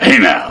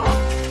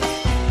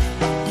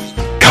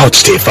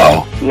Couch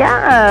TV.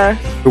 Ja.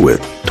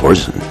 With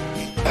Thorsten.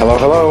 Hello,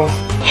 hello.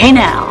 Hey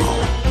now.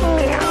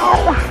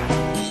 Meow.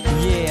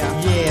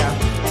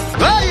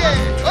 Oh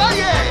yeah, oh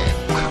yeah.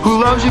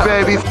 Who loves you,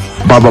 baby?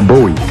 Baba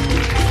Bowie.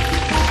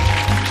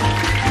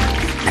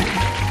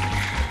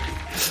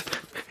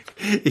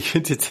 Ich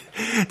finde jetzt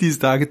diese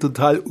Tage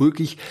total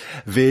ulkig,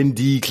 wenn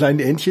die kleinen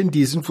Entchen,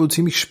 die sind wohl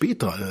ziemlich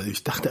spät dran.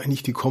 Ich dachte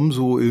eigentlich, die kommen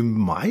so im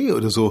Mai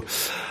oder so,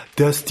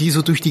 dass die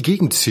so durch die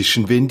Gegend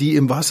zischen. Wenn die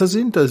im Wasser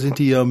sind, da sind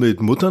die ja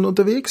mit Muttern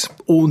unterwegs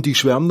und die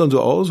schwärmen dann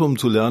so aus, um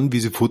zu lernen, wie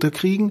sie Futter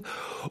kriegen.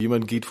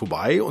 Jemand geht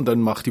vorbei und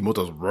dann macht die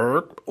Mutter so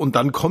und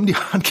dann kommen die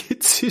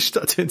angezischt,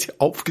 als wenn sie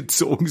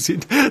aufgezogen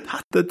sind.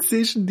 Da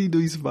zischen die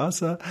durchs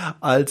Wasser,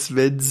 als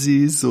wenn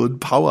sie so einen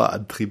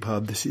Powerantrieb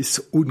haben. Das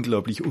ist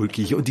unglaublich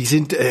ulkig und die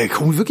sind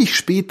kommen wirklich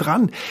spät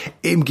dran.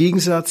 Im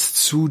Gegensatz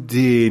zu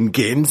den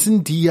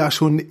Gänsen, die ja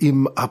schon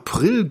im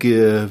April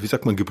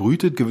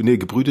gebrütet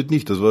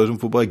nicht, das war ja schon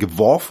vorbei,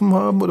 geworfen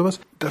haben oder was.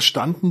 Da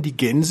standen die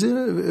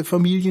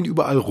Gänsefamilien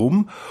überall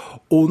rum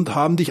und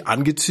haben dich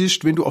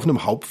angezischt, wenn du auf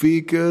einem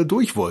Hauptweg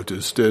durch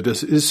wolltest.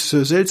 Das ist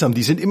seltsam.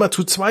 Die sind immer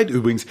zu zweit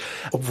übrigens.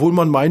 Obwohl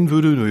man meinen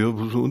würde, naja,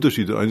 so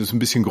Unterschiede. Eines ist ein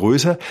bisschen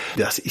größer.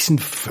 Das ist eine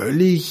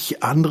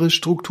völlig andere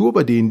Struktur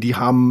bei denen. Die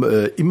haben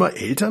immer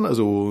Eltern,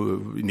 also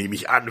nehme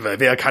ich an,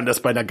 wer kann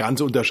das bei einer Gans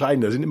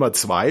unterscheiden? Da sind immer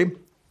zwei.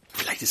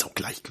 Vielleicht ist auch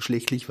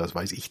gleichgeschlechtlich, was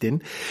weiß ich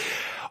denn.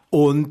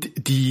 Und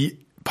die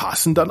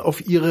passen dann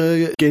auf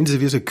ihre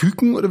Gänse,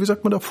 Küken oder wie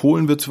sagt man da?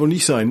 Fohlen wird es wohl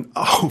nicht sein,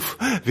 auf.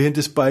 Während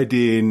es bei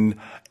den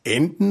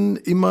Enten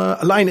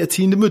immer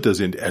alleinerziehende Mütter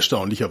sind,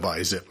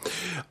 erstaunlicherweise.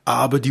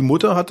 Aber die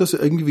Mutter hat das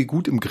irgendwie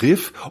gut im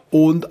Griff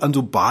und an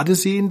so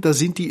Badeseen, da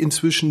sind die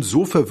inzwischen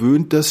so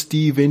verwöhnt, dass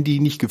die, wenn die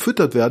nicht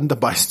gefüttert werden, da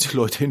beißen die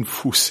Leute in den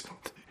Fuß.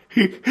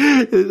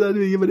 Das hat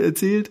mir jemand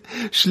erzählt,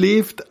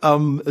 schläft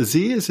am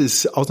See, es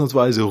ist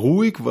ausnahmsweise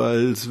ruhig,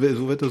 weil das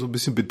Wetter so ein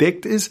bisschen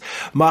bedeckt ist,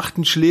 macht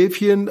ein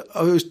Schläfchen,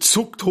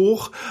 zuckt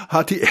hoch,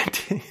 hat die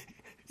Ente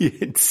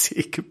ihren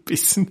Zeh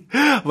gebissen,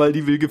 weil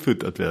die will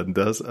gefüttert werden.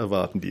 Das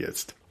erwarten die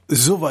jetzt.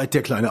 Soweit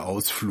der kleine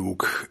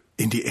Ausflug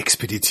in die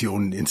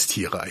Expeditionen ins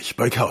Tierreich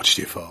bei Couch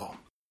TV.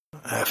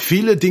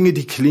 Viele Dinge,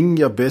 die klingen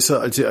ja besser,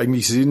 als sie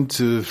eigentlich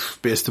sind.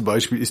 Beste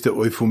Beispiel ist der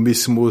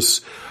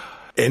Euphemismus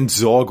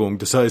Entsorgung,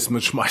 das heißt,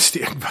 man schmeißt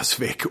irgendwas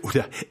weg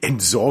oder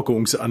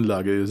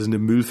Entsorgungsanlage, das ist eine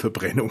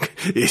Müllverbrennung.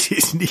 Es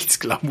ist nichts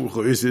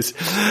Glamouröses.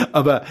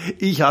 Aber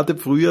ich hatte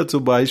früher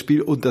zum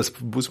Beispiel, und das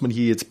muss man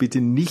hier jetzt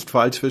bitte nicht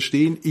falsch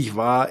verstehen, ich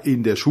war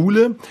in der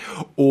Schule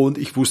und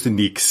ich wusste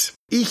nichts.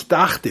 Ich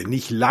dachte,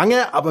 nicht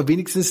lange, aber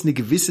wenigstens eine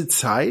gewisse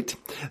Zeit,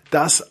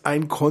 dass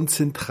ein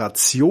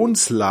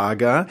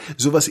Konzentrationslager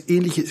sowas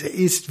Ähnliches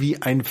ist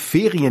wie ein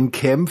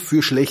Feriencamp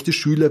für schlechte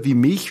Schüler wie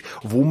mich,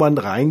 wo man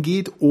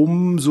reingeht,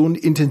 um so einen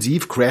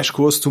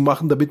Intensiv-Crashkurs zu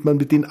machen, damit man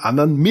mit den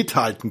anderen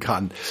mithalten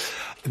kann.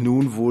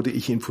 Nun wurde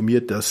ich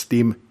informiert, dass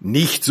dem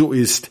nicht so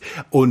ist.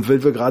 Und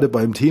wenn wir gerade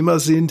beim Thema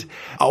sind,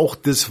 auch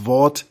das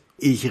Wort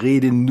ich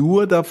rede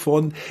nur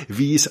davon,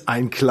 wie es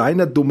ein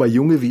kleiner, dummer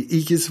Junge, wie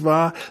ich es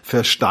war,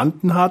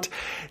 verstanden hat.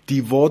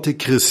 Die Worte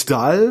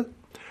Kristall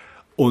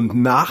und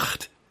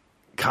Nacht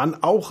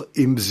kann auch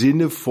im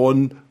Sinne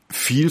von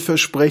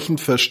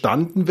vielversprechend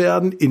verstanden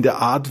werden, in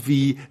der Art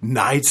wie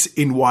Nights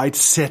in White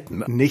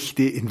Satin,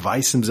 Nächte in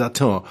weißem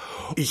Satin.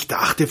 Ich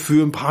dachte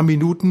für ein paar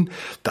Minuten,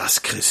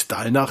 dass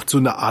Kristallnacht so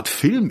eine Art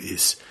Film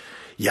ist.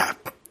 Ja,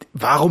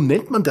 warum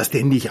nennt man das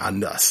denn nicht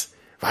anders?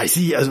 Weiß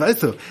ich, also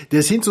weißt du,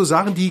 das sind so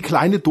Sachen, die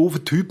kleine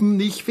doofe Typen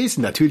nicht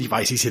wissen. Natürlich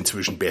weiß ich es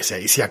inzwischen besser,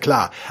 ist ja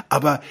klar.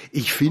 Aber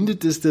ich finde,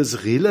 dass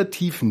das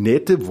relativ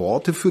nette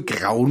Worte für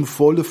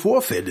grauenvolle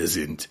Vorfälle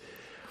sind.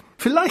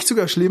 Vielleicht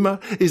sogar schlimmer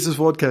ist das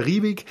Wort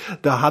Karibik.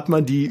 Da hat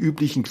man die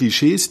üblichen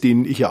Klischees,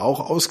 denen ich ja auch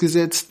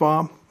ausgesetzt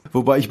war.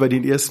 Wobei ich bei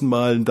den ersten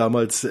Malen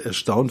damals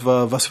erstaunt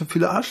war, was für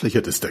viele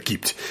Arschlöcher das da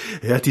gibt.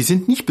 Ja, die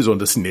sind nicht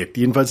besonders nett,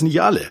 jedenfalls nicht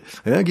alle.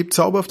 Ja, gibt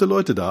zauberhafte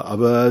Leute da,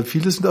 aber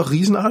viele sind auch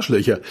riesen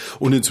Arschlöcher.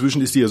 Und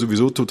inzwischen ist die ja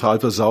sowieso total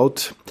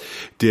versaut.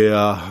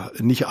 Der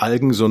nicht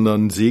Algen,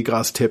 sondern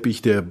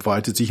Seegrasteppich, der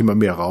weitet sich immer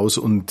mehr raus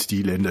und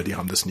die Länder, die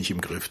haben das nicht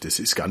im Griff. Das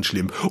ist ganz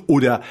schlimm.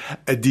 Oder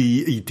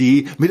die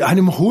Idee, mit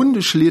einem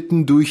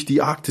Hundeschlitten durch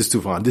die Arktis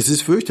zu fahren. Das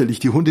ist fürchterlich.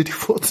 Die Hunde, die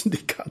furzen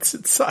die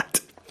ganze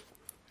Zeit.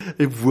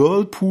 Im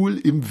Whirlpool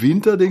im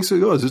Winter denkst du,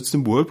 ja, sitzt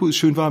im Whirlpool, ist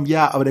schön warm.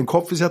 Ja, aber dein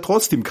Kopf ist ja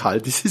trotzdem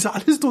kalt. Das ist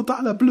alles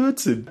totaler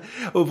Blödsinn.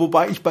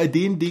 Wobei ich bei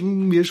den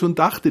Dingen mir schon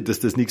dachte, dass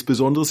das nichts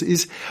Besonderes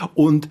ist.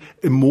 Und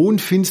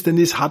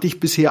Mondfinsternis hatte ich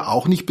bisher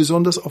auch nicht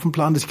besonders auf dem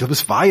Plan. Ich glaube,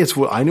 es war jetzt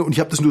wohl eine. Und ich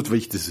habe das nur,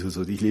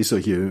 ich lese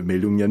solche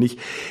Meldungen ja nicht.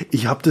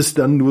 Ich habe das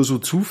dann nur so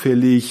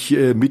zufällig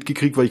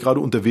mitgekriegt, weil ich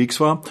gerade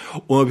unterwegs war.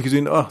 Und habe ich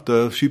gesehen,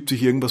 da schiebt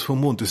sich irgendwas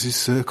vom Mond. Das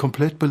ist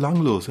komplett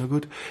belanglos. Ja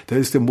gut, da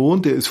ist der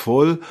Mond, der ist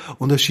voll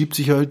und da schiebt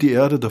sich halt die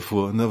Erde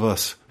davor. Na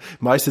was?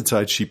 Meiste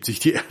Zeit schiebt sich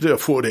die Erde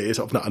davor, der ist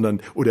auf einer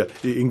anderen, oder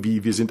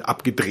irgendwie, wir sind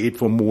abgedreht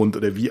vom Mond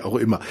oder wie auch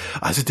immer.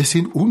 Also das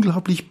sind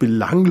unglaublich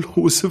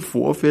belanglose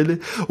Vorfälle,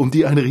 um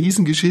die ein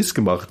Riesengeschiss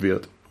gemacht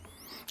wird.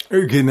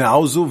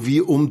 Genauso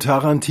wie um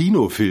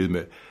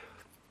Tarantino-Filme.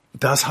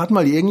 Das hat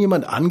mal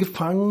irgendjemand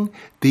angefangen,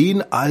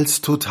 den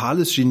als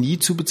totales Genie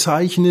zu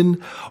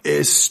bezeichnen.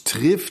 Es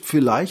trifft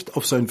vielleicht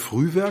auf sein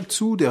Frühwerk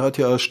zu, der hat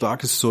ja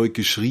starkes Zeug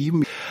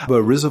geschrieben,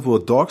 aber Reservoir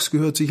Dogs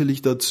gehört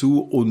sicherlich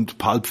dazu und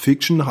Pulp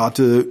Fiction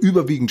hatte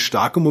überwiegend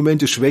starke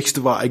Momente.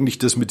 Schwächste war eigentlich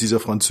das mit dieser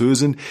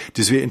Französin.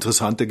 Das wäre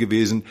interessanter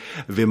gewesen,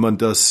 wenn man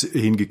das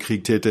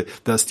hingekriegt hätte,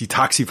 dass die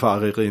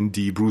Taxifahrerin,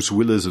 die Bruce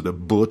Willis oder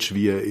Butch,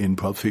 wie er in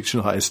Pulp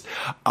Fiction heißt,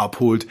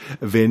 abholt,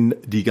 wenn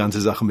die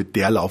ganze Sache mit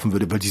der laufen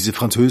würde. Weil diese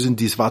Französin,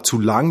 das war zu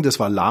lang, das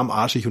war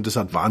lahmarschig und das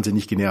hat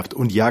wahnsinnig genervt.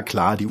 Und ja,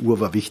 klar, die Uhr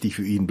war wichtig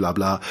für ihn, bla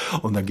bla.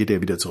 Und dann geht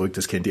er wieder zurück,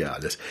 das kennt ihr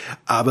alles.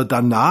 Aber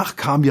danach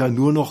kam ja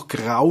nur noch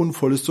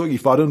grauenvolles Zeug.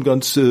 Ich war dann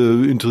ganz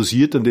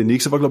interessiert. Dann der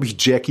nächste war, glaube ich,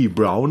 Jackie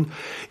Brown.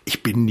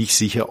 Ich bin nicht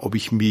sicher, ob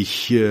ich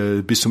mich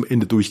bis zum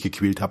Ende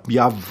durchgequält habe.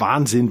 Ja,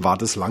 Wahnsinn, war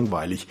das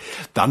langweilig.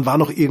 Dann war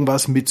noch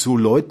irgendwas mit so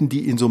Leuten,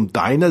 die in so einem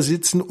Diner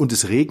sitzen und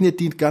es regnet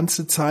die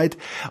ganze Zeit.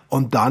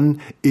 Und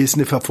dann ist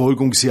eine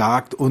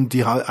Verfolgungsjagd und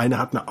die eine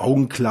hat eine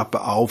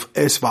Augenklappe auf.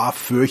 Es war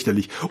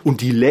fürchterlich.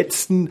 Und die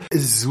letzten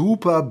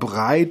super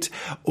breit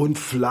und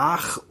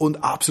flach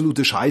und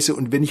absolute Scheiße.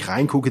 Und wenn ich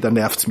reingucke, dann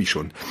nervt's mich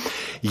schon.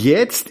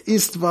 Jetzt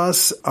ist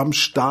was am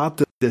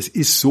Start. Das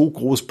ist so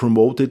groß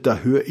promoted. Da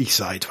höre ich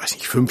seit,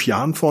 5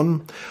 Jahren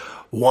von.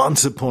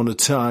 Once Upon a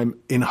Time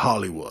in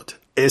Hollywood.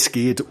 Es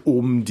geht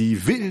um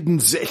die wilden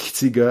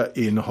 60er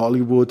in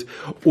Hollywood.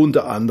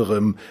 Unter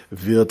anderem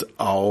wird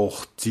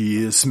auch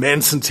das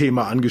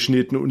Manson-Thema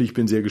angeschnitten und ich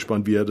bin sehr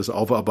gespannt, wie er das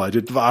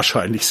aufarbeitet.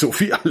 Wahrscheinlich so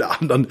wie alle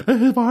anderen.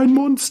 Er war ein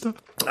Monster.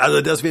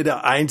 Also das wäre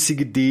der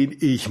einzige, den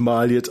ich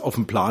mal jetzt auf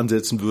den Plan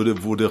setzen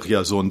würde, wo doch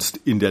ja sonst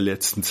in der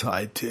letzten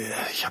Zeit,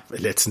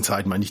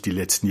 meine ich die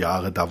letzten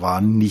Jahre, da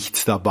war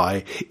nichts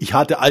dabei. Ich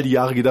hatte all die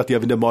Jahre gedacht,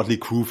 ja, wenn der Motley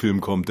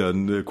Crue-Film kommt,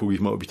 dann gucke ich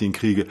mal, ob ich den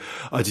kriege.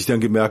 Als ich dann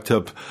gemerkt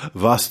habe,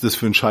 was das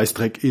für ein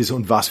Scheißdreck ist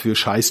und was für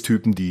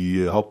Scheißtypen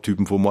die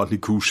Haupttypen von Motley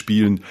Crue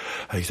spielen,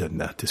 habe ich gesagt,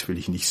 na, das will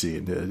ich nicht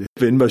sehen.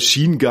 Wenn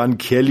Machine Gun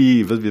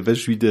Kelly, was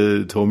spielt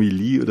der, Tommy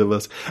Lee oder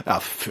was? Ja,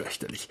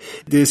 fürchterlich.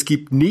 Es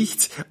gibt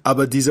nichts,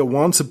 aber dieser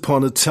Once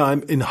Upon a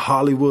Time in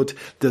Hollywood,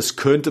 das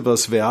könnte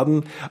was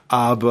werden,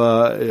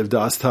 aber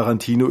da es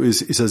Tarantino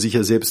ist er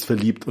sicher selbst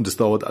verliebt und es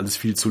dauert alles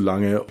viel zu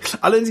lange.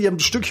 Allerdings, ich habe ein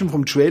Stückchen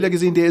vom Trailer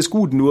gesehen, der ist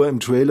gut, nur im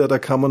Trailer, da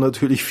kann man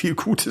natürlich viel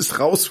Gutes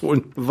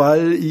rausholen,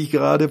 weil ich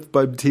gerade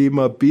beim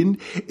Thema bin.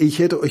 Ich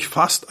hätte euch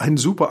fast einen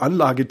super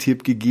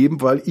Anlagetipp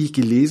gegeben, weil ich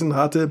gelesen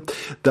hatte,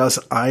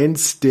 dass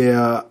eins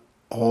der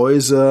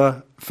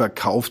Häuser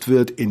verkauft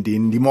wird, in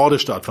denen die Morde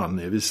stattfanden.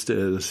 Ihr wisst,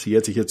 das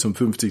jährt sich jetzt zum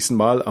 50.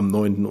 Mal am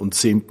 9. und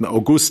 10.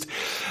 August.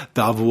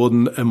 Da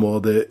wurden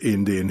Morde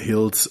in den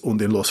Hills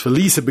und in Los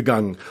Feliz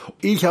begangen.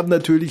 Ich habe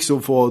natürlich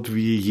sofort,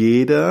 wie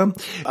jeder,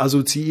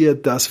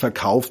 assoziiert, dass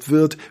verkauft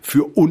wird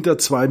für unter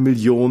 2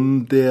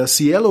 Millionen der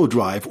Cielo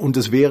Drive. Und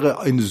das wäre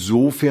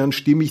insofern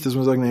stimmig, dass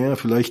man sagt, naja,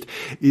 vielleicht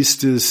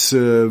ist es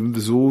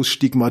so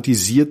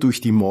stigmatisiert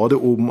durch die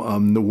Morde oben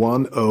am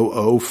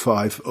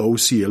 10050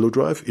 Cielo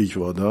Drive. Ich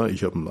war da,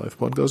 ich habe einen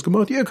Live-Podcast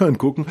gemacht, ihr könnt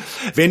gucken,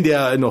 wenn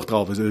der noch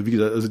drauf ist. Also wie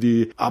gesagt, also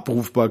die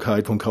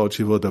Abrufbarkeit von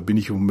Couchfever, da bin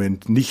ich im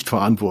Moment nicht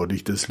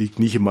verantwortlich. Das liegt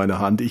nicht in meiner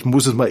Hand. Ich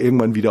muss es mal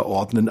irgendwann wieder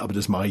ordnen, aber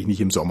das mache ich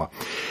nicht im Sommer.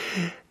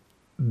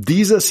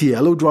 Dieser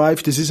Cielo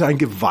Drive, das ist ein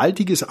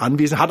gewaltiges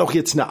Anwesen, hat auch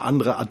jetzt eine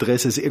andere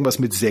Adresse, ist irgendwas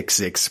mit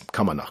 66,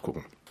 kann man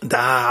nachgucken.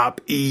 Da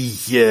habe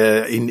ich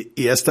in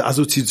erster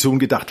Assoziation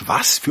gedacht,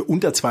 was, für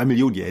unter 2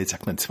 Millionen? Ja, jetzt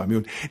sagt man 2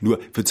 Millionen, nur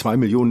für 2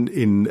 Millionen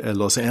in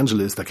Los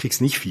Angeles, da kriegst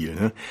du nicht viel.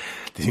 Ne?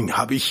 Deswegen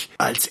habe ich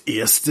als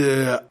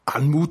erste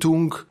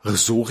Anmutung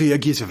so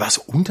reagiert, was,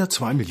 unter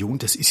 2 Millionen?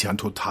 Das ist ja ein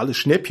totales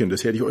Schnäppchen,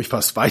 das hätte ich euch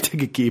fast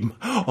weitergegeben.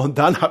 Und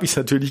dann habe ich es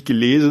natürlich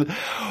gelesen,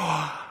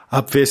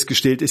 hab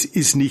festgestellt, es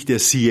ist nicht der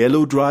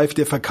Cielo Drive,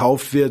 der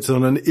verkauft wird,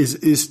 sondern es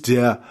ist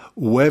der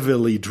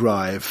Waverly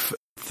Drive.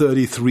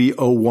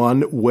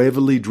 3301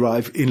 Waverly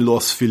Drive in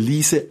Los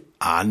Feliz.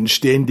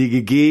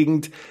 Anständige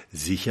Gegend,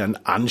 sicher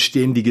ein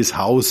anständiges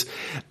Haus,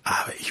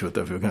 aber ich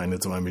würde dafür keine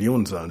 2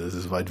 Millionen zahlen. Das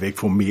ist weit weg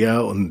vom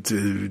Meer und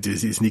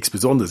das ist nichts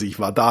Besonderes. Ich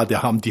war da, die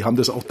haben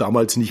das auch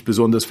damals nicht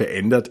besonders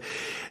verändert.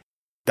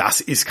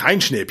 Das ist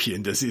kein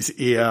Schnäppchen, das ist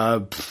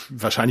eher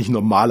wahrscheinlich ein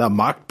normaler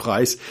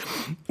Marktpreis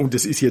und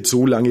das ist jetzt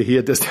so lange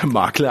her, dass der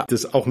Makler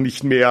das auch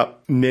nicht mehr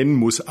nennen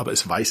muss, aber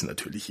es weiß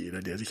natürlich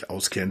jeder, der sich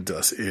auskennt,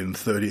 dass in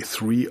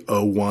 3301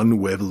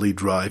 Waverly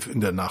Drive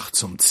in der Nacht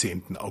zum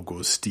 10.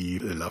 August die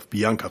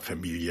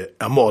LaBianca-Familie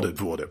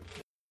ermordet wurde.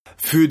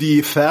 Für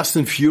die Fast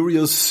and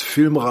Furious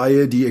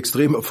Filmreihe, die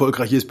extrem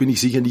erfolgreich ist, bin ich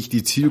sicher nicht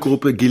die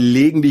Zielgruppe.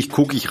 Gelegentlich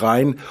gucke ich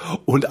rein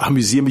und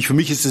amüsiere mich. Für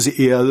mich ist es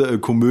eher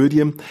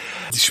Komödie.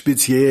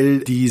 Speziell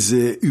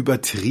diese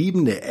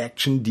übertriebene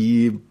Action,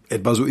 die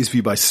etwa so ist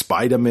wie bei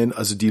Spider-Man,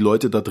 also die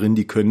Leute da drin,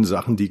 die können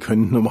Sachen, die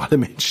können normale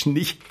Menschen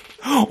nicht.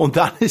 Und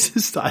dann ist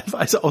es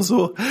teilweise auch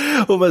so,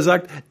 wo man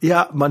sagt,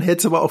 ja, man hätte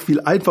es aber auch viel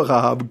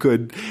einfacher haben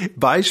können.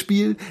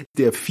 Beispiel,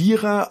 der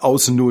Vierer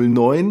aus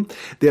 09,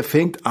 der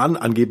fängt an,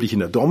 angeblich in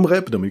der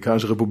Dom-Rep,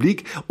 Dominikanische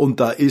Republik, und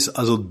da ist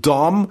also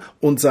Dom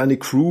und seine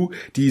Crew,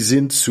 die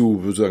sind zu,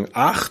 würde ich sagen,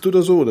 8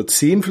 oder so, oder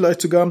 10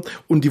 vielleicht sogar,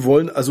 und die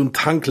wollen also einen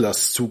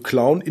Tanklastzug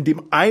klauen, in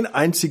dem ein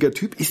einziger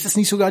Typ, ist das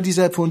nicht sogar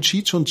dieser von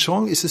Cheech und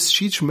Chong, ist es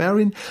Cheech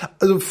Marin,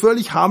 also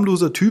völlig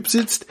harmloser Typ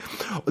sitzt,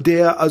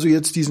 der also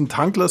jetzt diesen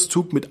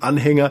Tanklastzug mit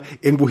Anhänger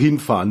irgendwo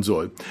hinfahren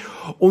soll.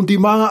 Und die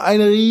machen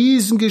einen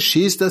riesen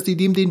Geschiss, dass die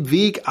dem den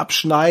Weg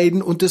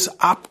abschneiden und das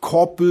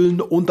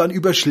abkoppeln und dann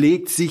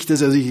überschlägt sich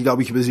das. Also ich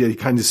glaube, ich weiß ja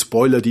keine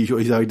Spoiler, die ich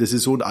euch sage, das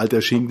ist so ein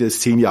alter Schinken, der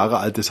ist 10 Jahre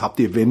alt, das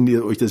habt ihr, wenn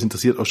ihr euch das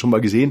interessiert, auch schon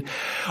mal gesehen.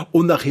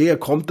 Und nachher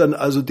kommt dann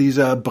also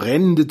dieser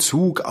brennende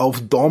Zug auf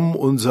Dom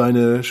und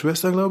seine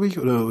Schwester, glaube ich,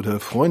 oder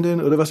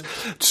Freundin oder was,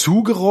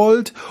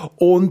 zugerollt,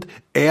 und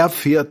er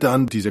fährt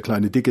dann, dieser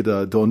kleine Dicke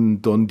da,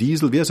 Don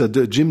Diesel, wie heißt er,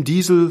 Jim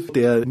Diesel,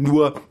 der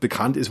nur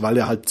bekannt ist, weil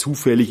er halt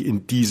zufällig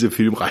in diese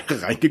Filmreihe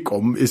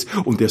reingekommen ist,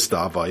 und der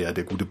Star war ja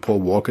der gute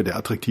Paul Walker, der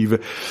Attraktive,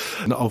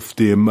 auf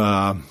dem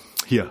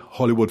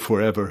Hollywood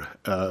Forever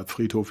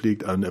Friedhof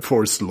liegt, an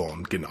Forest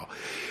Lawn, genau.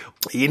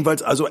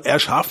 Jedenfalls, also er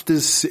schafft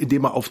es,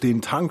 indem er auf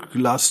den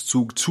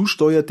Tanklastzug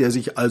zusteuert, der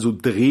sich also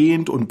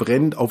drehend und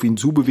brennend auf ihn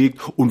zubewegt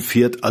und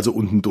fährt also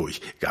unten durch.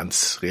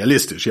 Ganz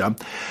realistisch, ja.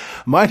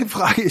 Meine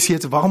Frage ist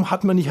jetzt, warum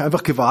hat man nicht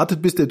einfach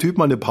gewartet, bis der Typ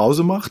mal eine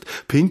Pause macht,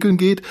 pinkeln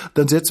geht,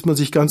 dann setzt man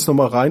sich ganz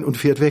normal rein und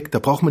fährt weg. Da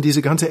braucht man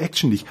diese ganze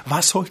Action nicht.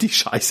 Was soll die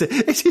Scheiße?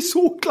 Es ist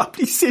so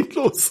unglaublich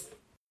sinnlos.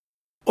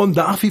 Und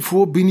nach wie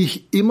vor bin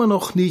ich immer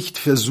noch nicht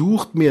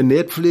versucht, mir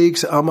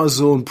Netflix,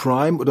 Amazon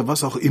Prime oder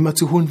was auch immer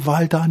zu holen,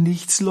 weil da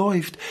nichts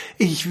läuft.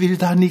 Ich will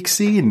da nichts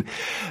sehen.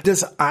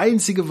 Das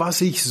Einzige,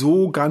 was ich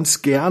so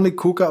ganz gerne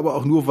gucke, aber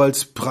auch nur, weil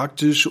es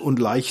praktisch und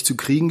leicht zu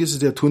kriegen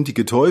ist der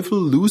tuntige Teufel,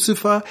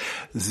 Lucifer.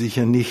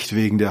 Sicher nicht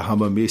wegen der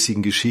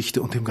hammermäßigen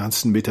Geschichte und dem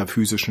ganzen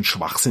metaphysischen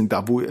Schwachsinn.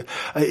 Da wo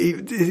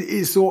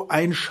ist so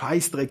ein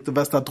Scheißdreck,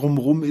 was da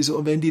drumrum ist.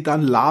 Und wenn die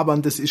dann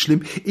labern, das ist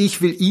schlimm.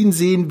 Ich will ihn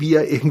sehen, wie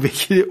er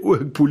irgendwelche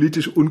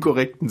politisch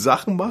unkorrekten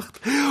Sachen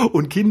macht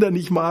und Kinder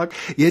nicht mag.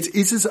 Jetzt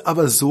ist es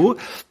aber so,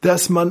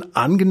 dass man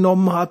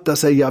angenommen hat,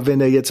 dass er ja, wenn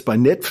er jetzt bei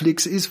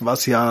Netflix ist,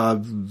 was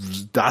ja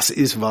das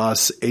ist,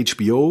 was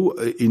HBO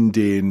in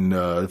den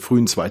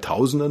frühen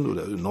 2000ern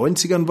oder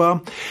 90ern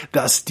war,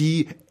 dass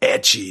die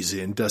edgy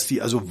sind, dass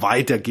die also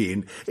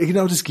weitergehen.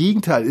 Genau das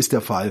Gegenteil ist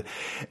der Fall.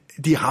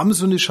 Die haben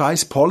so eine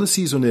scheiß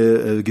Policy, so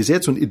eine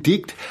Gesetz und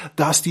Edikt,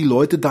 dass die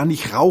Leute da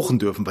nicht rauchen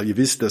dürfen, weil ihr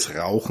wisst, dass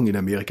Rauchen in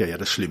Amerika ja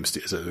das Schlimmste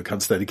ist. Also du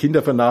kannst deine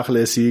Kinder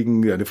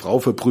vernachlässigen, deine Frau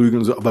verprügeln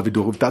und so, aber wenn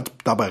du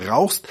dabei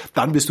rauchst,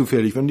 dann bist du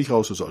fertig. Wenn du nicht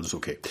rauchst, ist alles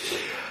okay.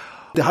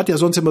 Der hat ja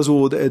sonst immer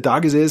so da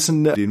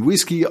gesessen, den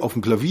Whisky auf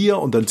dem Klavier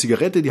und dann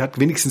Zigarette, die hat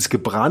wenigstens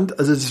gebrannt.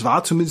 Also das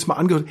war zumindest mal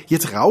angehört.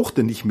 Jetzt raucht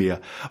er nicht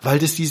mehr, weil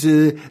das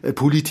diese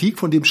Politik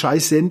von dem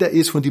Scheißsender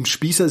ist, von dem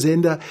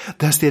Spießersender,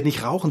 dass der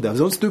nicht rauchen darf.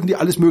 Sonst dürfen die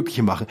alles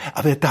Mögliche machen,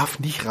 aber er darf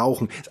nicht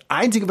rauchen. Das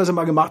Einzige, was er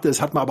mal gemacht hat, das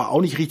hat man aber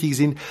auch nicht richtig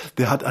gesehen,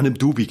 der hat an einem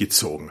Doobie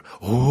gezogen.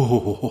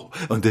 Oh,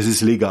 und das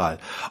ist legal.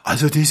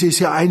 Also das ist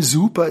ja ein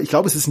super, ich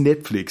glaube, es ist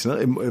Netflix, ne?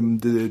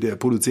 Der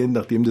Produzent,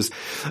 nachdem das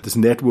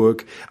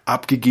Network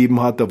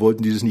abgegeben hat, da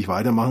wollten die das nicht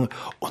weitermachen,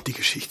 und die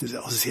Geschichte ist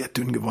auch sehr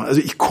dünn geworden.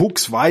 Also ich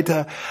guck's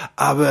weiter,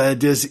 aber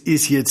das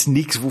ist jetzt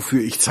nichts,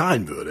 wofür ich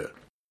zahlen würde.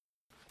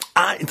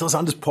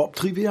 Interessantes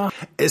Pop-Trivia.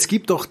 Es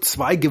gibt doch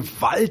 2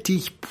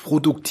 gewaltig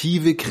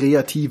produktive,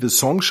 kreative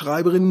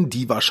Songschreiberinnen,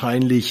 die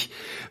wahrscheinlich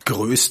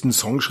größten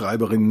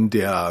Songschreiberinnen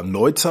der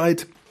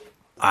Neuzeit.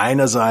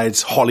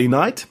 Einerseits Holly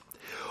Knight.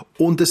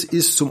 Und es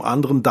ist zum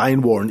anderen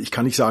Diane Warren. Ich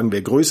kann nicht sagen,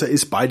 wer größer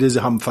ist.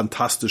 Beide haben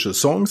fantastische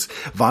Songs,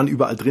 waren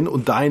überall drin.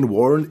 Und Diane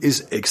Warren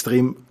ist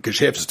extrem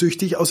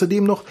geschäftstüchtig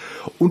außerdem noch.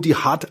 Und die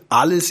hat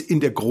alles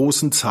in der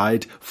großen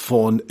Zeit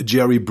von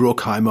Jerry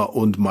Bruckheimer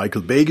und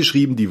Michael Bay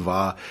geschrieben. Die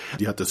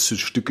hat das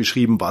Stück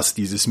geschrieben, was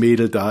dieses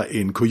Mädel da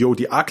in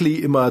Coyote Ugly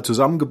immer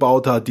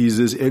zusammengebaut hat.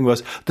 Dieses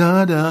irgendwas,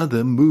 da,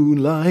 the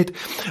moonlight,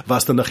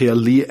 was dann nachher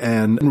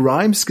Leanne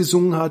Rimes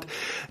gesungen hat.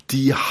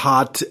 Die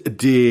hat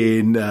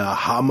den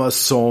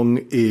Hammer-Song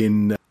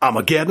in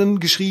Armageddon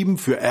geschrieben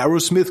für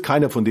Aerosmith.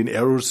 Keiner von den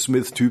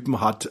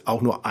Aerosmith-Typen hat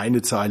auch nur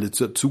eine Zeile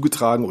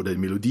zugetragen oder die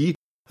Melodie.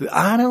 I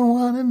don't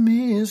wanna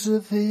miss a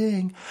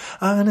thing,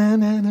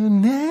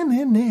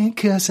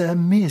 cause I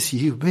miss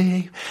you,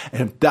 babe.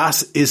 Und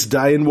das ist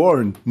Diane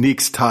Warren,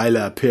 nix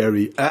Tyler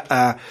Perry.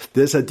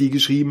 Das hat die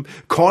geschrieben.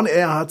 Con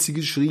Air hat sie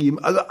geschrieben.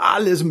 Also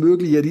alles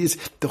Mögliche. Die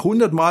ist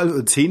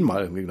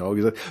 10-mal, genau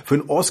gesagt, für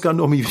einen Oscar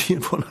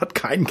nominiert worden, hat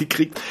keinen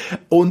gekriegt.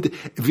 Und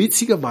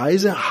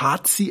witzigerweise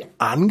hat sie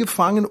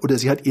angefangen, oder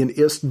sie hat ihren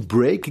ersten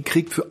Break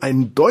gekriegt für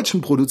einen deutschen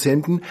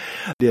Produzenten,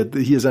 der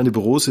hier seine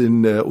Büros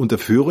in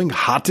Unterföhring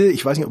hatte.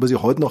 Ich weiß nicht, ob er sie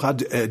heute noch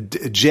hat.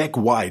 Jack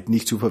White,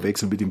 nicht zu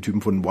verwechseln mit dem Typen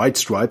von White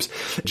Stripes.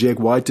 Jack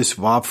White, das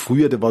war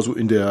früher, der war so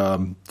in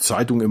der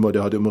Zeitung immer,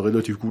 der hatte immer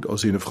relativ gut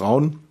aussehende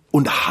Frauen.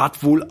 und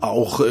hat wohl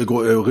auch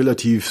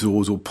relativ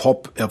so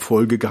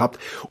Pop-Erfolge gehabt.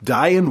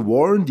 Diane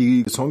Warren,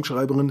 die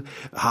Songschreiberin,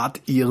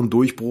 hat ihren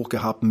Durchbruch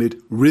gehabt mit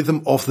Rhythm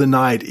of the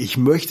Night. Ich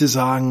möchte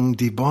sagen,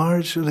 die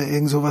Barge oder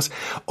irgend sowas.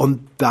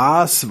 Und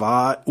das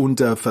war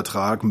unter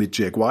Vertrag mit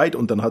Jack White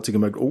und dann hat sie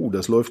gemerkt, oh,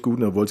 das läuft gut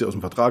und dann wollte sie aus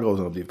dem Vertrag raus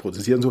und haben die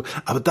prozessiert und so.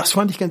 Aber das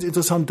fand ich ganz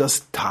interessant,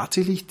 dass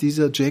tatsächlich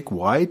dieser Jack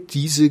White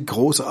diese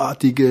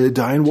großartige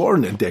Diane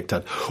Warren entdeckt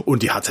hat.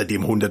 Und die hat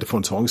seitdem hunderte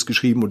von Songs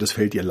geschrieben und das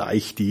fällt ihr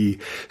leicht. Die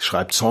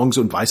schreibt Songs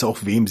und weiß auch,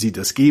 wem sie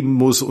das geben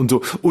muss und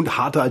so und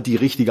hat halt die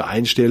richtige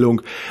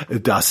Einstellung,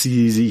 dass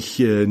sie sich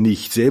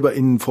nicht selber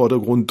in den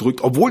Vordergrund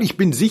drückt. Obwohl ich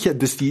bin sicher,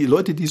 dass die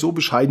Leute, die so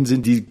bescheiden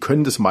sind, die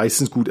können das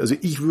meistens gut. Also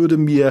ich würde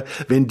mir,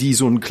 wenn die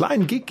so einen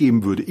kleinen Gig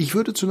geben würde, ich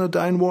würde zu einer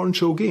Diane Warren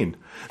Show gehen.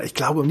 Ich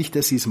glaube nicht,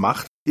 dass sie es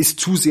macht.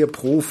 Ist zu sehr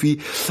Profi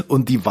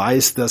und die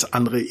weiß, dass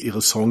andere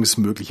ihre Songs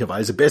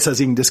möglicherweise besser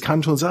singen. Das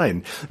kann schon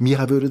sein. Mir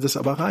würde das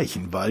aber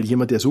reichen, weil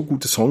jemand, der so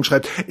gute Songs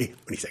schreibt,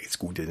 und ich sage jetzt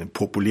gute,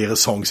 populäre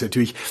Songs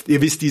natürlich,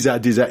 ihr wisst,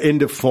 dieser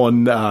Ende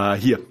von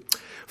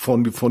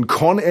von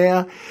Con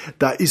Air,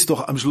 da ist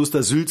doch am Schluss,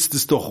 da sülzt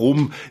es doch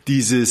rum,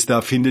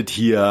 da findet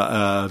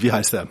hier, wie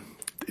heißt er?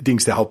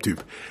 Der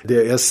Haupttyp,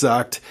 der erst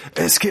sagt,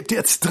 es gibt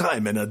jetzt 3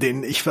 Männer,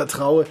 denen ich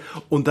vertraue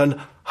und dann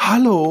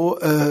hallo,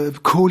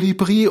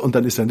 Kolibri und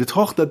dann ist seine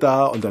Tochter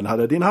da und dann hat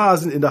er den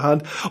Hasen in der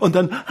Hand und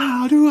dann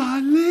how do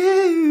I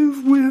live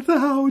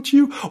without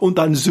you und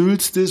dann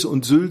sülzt es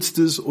und sülzt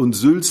es und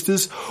sülzt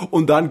es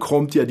und dann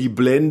kommt ja die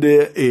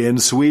Blende in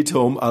Sweet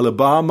Home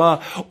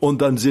Alabama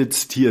und dann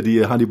sitzt hier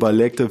die Hannibal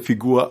Lecter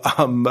Figur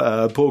am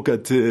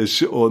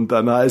Pokertisch und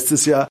dann heißt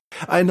es ja,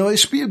 ein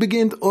neues Spiel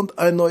beginnt und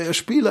ein neuer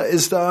Spieler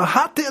ist da.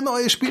 Hat der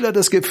neue Spieler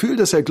das Gefühl,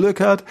 dass er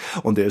Glück hat?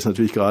 Und der ist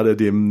natürlich gerade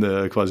dem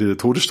quasi der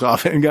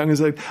Todesstrafe entgangen und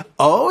sagt,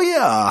 oh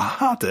ja,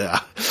 hat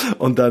er.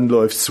 Und dann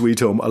läuft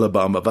Sweet Home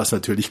Alabama, was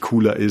natürlich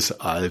cooler ist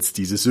als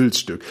dieses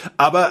Syltstück.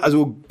 Aber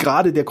also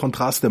gerade der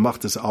Kontrast, der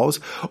macht es aus.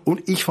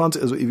 Und ich fand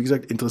es also, wie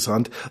gesagt,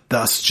 interessant,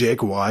 dass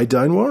Jack White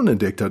Diane Warren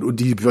entdeckt hat. Und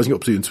ich weiß nicht,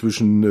 ob sie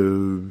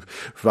inzwischen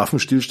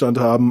Waffenstillstand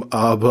haben,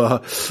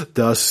 aber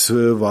das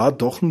war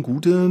doch eine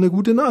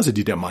gute Nase,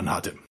 die der Mann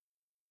hatte.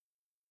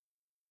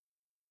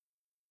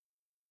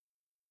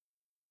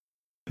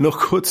 Noch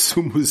kurz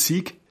zur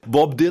Musik.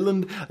 Bob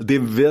Dylan,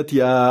 dem wird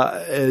ja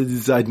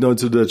seit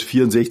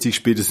 1964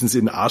 spätestens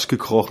in den Arsch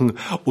gekrochen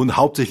und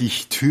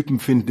hauptsächlich Typen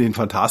finden ihn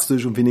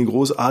fantastisch und finden ihn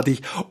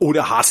großartig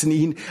oder hassen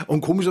ihn.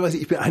 Und komischerweise,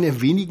 ich bin einer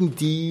der wenigen,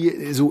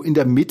 die so in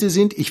der Mitte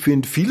sind. Ich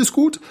finde vieles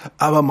gut,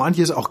 aber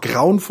manches auch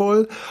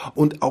grauenvoll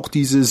und auch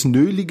dieses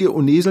Nölige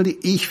und Näselnde.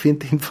 Ich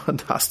finde ihn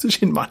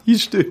fantastisch in manchen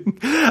Stücken.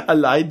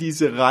 Allein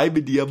diese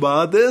Reime, die er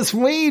macht. The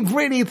sweet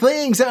pretty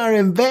things are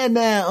in bed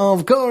now,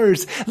 of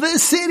course. The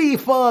city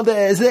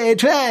fathers, they're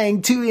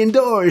trying to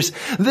endorse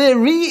the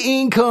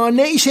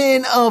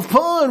reincarnation of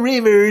Paul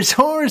Rivers'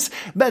 horse,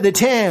 but the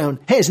town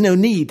has no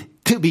need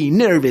to be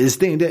nervous.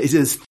 Da ist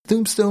es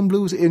Tombstone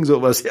Blues, irgend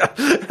sowas, ja.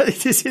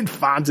 Das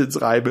sind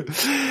Wahnsinnsreime.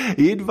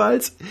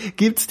 Jedenfalls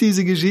gibt's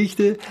diese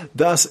Geschichte,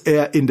 dass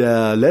er in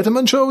der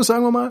Letterman Show,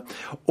 sagen wir mal,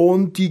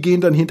 und die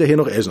gehen dann hinterher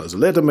noch essen. Also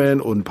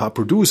Letterman und ein paar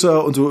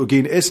Producer und so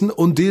gehen essen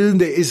und Dylan,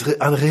 der ist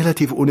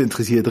relativ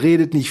uninteressiert,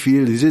 redet nicht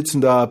viel, die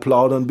sitzen da,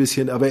 plaudern ein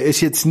bisschen, aber er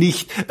ist jetzt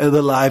nicht the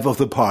life of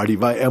the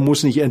party, weil er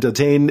muss nicht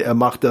entertainen, er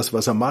macht das,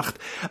 was er macht,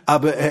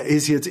 aber er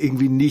ist jetzt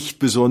irgendwie nicht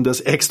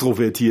besonders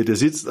extrovertiert. Er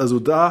sitzt also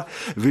da,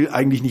 will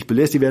eigentlich nicht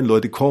belästigt werden,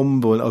 Leute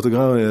kommen, wollen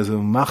Autogramme, also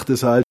macht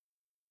es halt.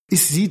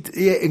 Es sieht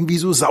eher irgendwie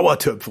so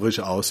sauertöpferisch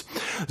aus.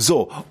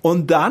 So,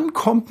 und dann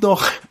kommt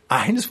noch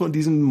eines von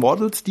diesen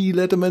Models, die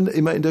Letterman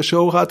immer in der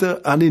Show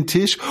hatte, an den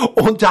Tisch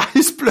und da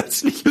ist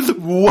plötzlich,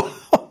 wow,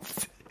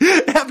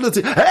 er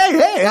plötzlich,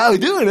 hey, how you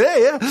doing?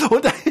 Hey, yeah.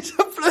 Und da ist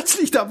er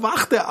plötzlich, da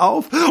wacht er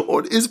auf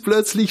und ist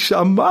plötzlich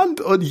charmant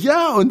und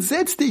ja, und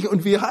setz dich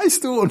und wie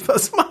heißt du und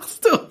was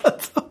machst du?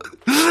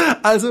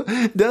 Also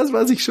das,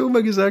 was ich schon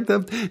mal gesagt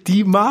habe,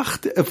 die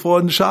Macht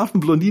von scharfen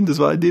Blondinen, das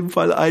war in dem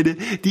Fall eine,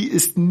 die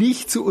ist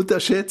nicht zu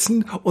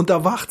unterschätzen und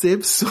da wacht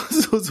selbst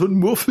so ein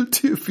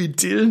Muffeltyp wie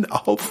Dylan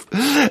auf,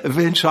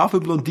 wenn scharfe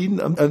Blondinen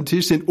am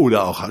Tisch sind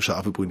oder auch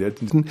scharfe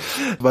Brünetten,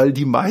 weil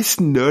die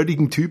meisten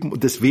nerdigen Typen,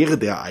 und das wäre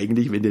der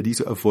eigentlich, wenn der nicht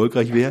so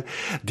erfolgreich wäre,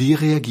 die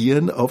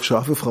reagieren auf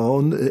scharfe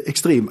Frauen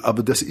extrem.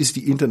 Aber das ist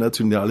die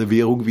internationale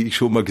Währung, wie ich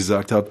schon mal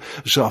gesagt habe,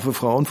 scharfe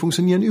Frauen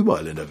funktionieren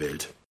überall in der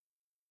Welt.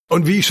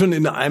 Und wie ich schon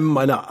in einem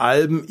meiner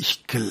Alben,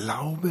 ich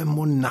glaube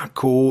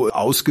Monaco,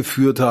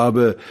 ausgeführt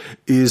habe,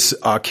 ist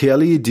R.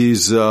 Kelly,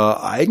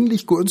 dieser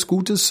eigentlich ganz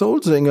gute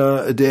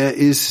Soul-Sänger, der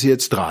ist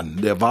jetzt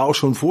dran. Der war auch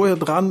schon vorher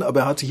dran,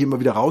 aber er hat sich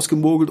immer wieder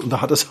rausgemogelt und da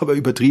hat er es aber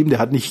übertrieben, der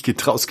hat nicht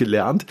draus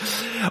gelernt.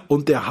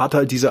 Und der hat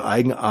halt diese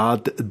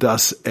Eigenart,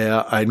 dass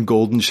er ein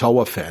Golden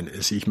Shower-Fan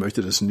ist. Ich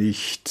möchte das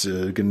nicht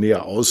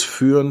näher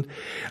ausführen,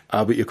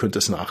 aber ihr könnt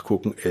das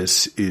nachgucken.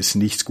 Es ist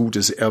nichts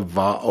Gutes. Er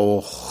war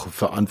auch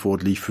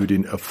verantwortlich für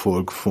den Erfolg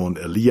Erfolg von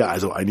Aaliyah.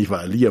 Also eigentlich war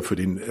Aaliyah für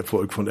den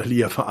Erfolg von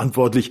Aaliyah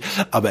verantwortlich,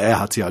 aber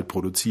er hat sie halt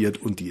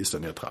produziert und die ist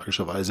dann ja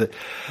tragischerweise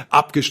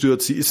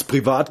abgestürzt. Sie ist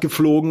privat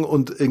geflogen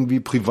und irgendwie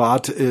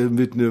privat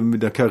mit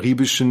einer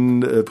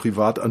karibischen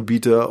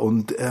Privatanbieter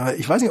und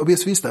ich weiß nicht, ob ihr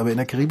es wisst, aber in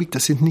der Karibik,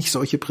 das sind nicht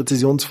solche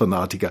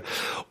Präzisionsfanatiker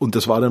und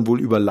das war dann wohl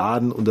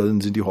überladen und dann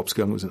sind die hops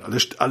gegangen und sind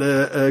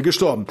alle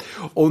gestorben.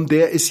 Und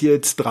der ist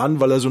jetzt dran,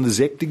 weil er so eine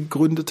Sekte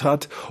gegründet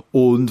hat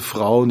und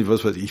Frauen,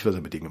 was weiß ich, was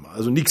er mit denen gemacht hat.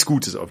 Also nichts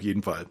Gutes auf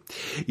jeden Fall.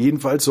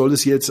 Jedenfalls soll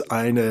es jetzt so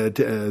eine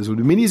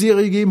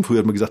Miniserie geben. Früher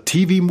hat man gesagt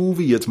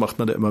TV-Movie, jetzt macht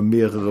man da immer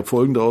mehrere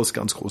Folgen draus.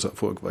 Ganz großer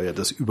Erfolg war ja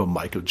das über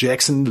Michael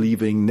Jackson,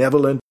 Leaving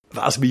Neverland.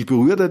 Was mich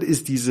berührt hat,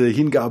 ist diese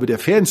Hingabe der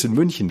Fans in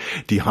München.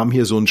 Die haben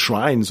hier so ein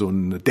Shrine, so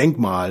ein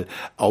Denkmal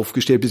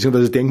aufgestellt,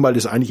 beziehungsweise das Denkmal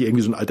ist eigentlich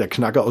irgendwie so ein alter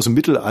Knacker aus dem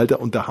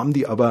Mittelalter und da haben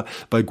die aber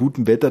bei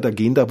gutem Wetter, da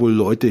gehen da wohl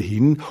Leute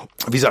hin,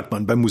 wie sagt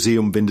man beim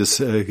Museum, wenn das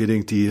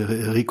gedenkt, die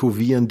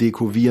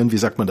dekovieren, wie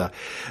sagt man da,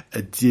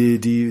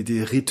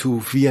 die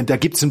rituvieren, da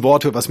gibt's ein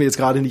Wort für, was mir jetzt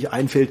gerade nicht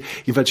einfällt,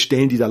 jedenfalls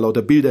stellen die da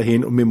lauter Bilder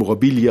hin und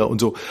Memorabilia und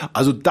so.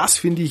 Also das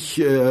finde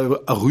ich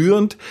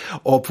rührend,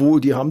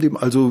 obwohl die haben dem,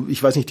 also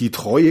ich weiß nicht, die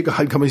Treue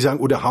gehalten, kann man sagen,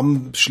 oder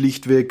haben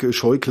schlichtweg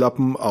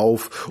Scheuklappen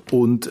auf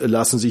und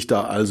lassen sich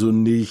da also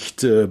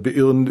nicht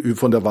beirren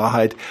von der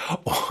Wahrheit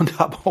und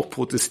haben auch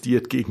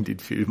protestiert gegen den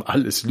Film.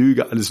 Alles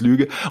Lüge, alles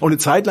Lüge. Und eine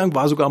Zeit lang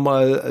war sogar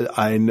mal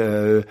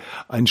ein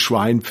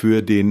Shrine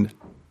für den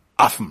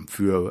Affen,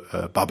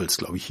 für Bubbles,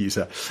 glaube ich, hieß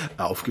er,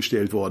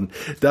 aufgestellt worden.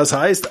 Das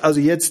heißt also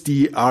jetzt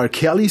die R.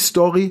 Kelly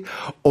Story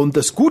und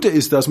das Gute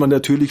ist, dass man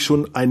natürlich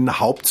schon einen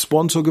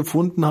Hauptsponsor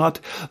gefunden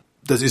hat.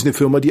 Das ist eine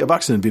Firma, die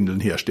Erwachsenenwindeln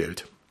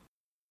herstellt.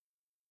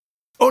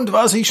 Und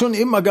was ich schon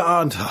immer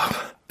geahnt habe,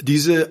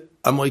 diese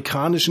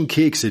amerikanischen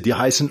Kekse, die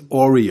heißen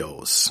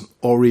Oreos,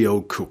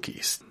 Oreo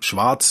Cookies.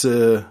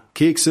 Schwarze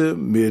Kekse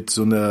mit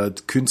so einer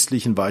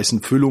künstlichen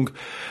weißen Füllung.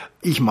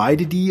 Ich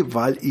meide die,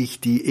 weil ich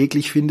die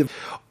eklig finde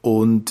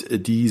und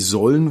die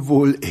sollen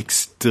wohl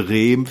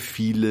extrem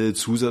viele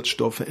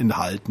Zusatzstoffe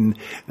enthalten,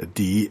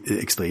 die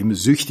extrem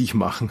süchtig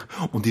machen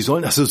und die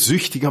sollen also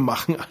süchtiger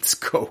machen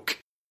als Coke.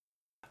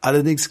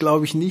 Allerdings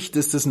glaube ich nicht,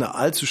 dass das eine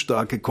allzu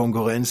starke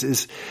Konkurrenz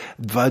ist,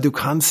 weil du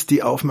kannst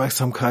die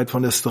Aufmerksamkeit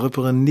von der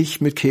Stripperin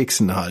nicht mit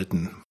Keksen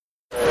halten.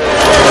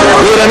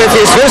 Nur damit Sie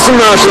es wissen,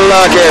 Marshall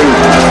Larkin,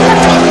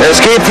 es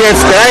gibt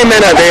jetzt 3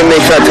 Männer, denen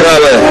ich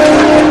vertraue.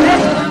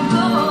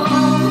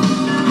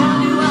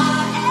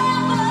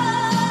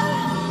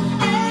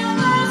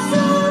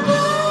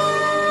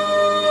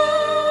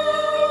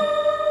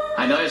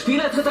 Ein neuer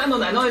Spieler tritt an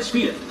und ein neues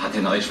Spiel. Hat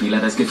der neue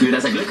Spieler das Gefühl,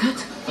 dass er Glück hat?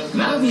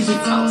 Na, wie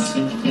sieht's aus?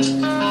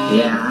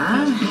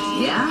 Ja,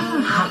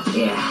 hat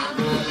er.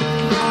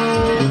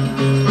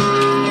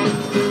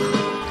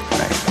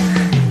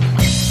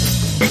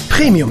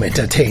 Premium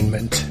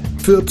Entertainment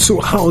für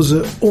zu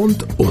Hause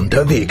und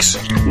unterwegs.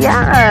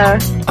 Ja.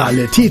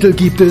 Alle Titel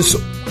gibt es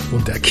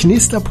unter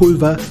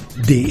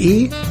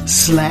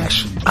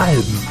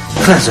knisterpulver.de/Alben.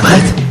 Was?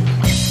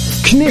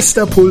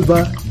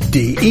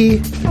 Knisterpulver.de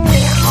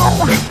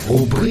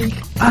Rubrik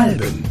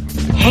Alben.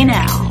 Hey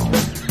now.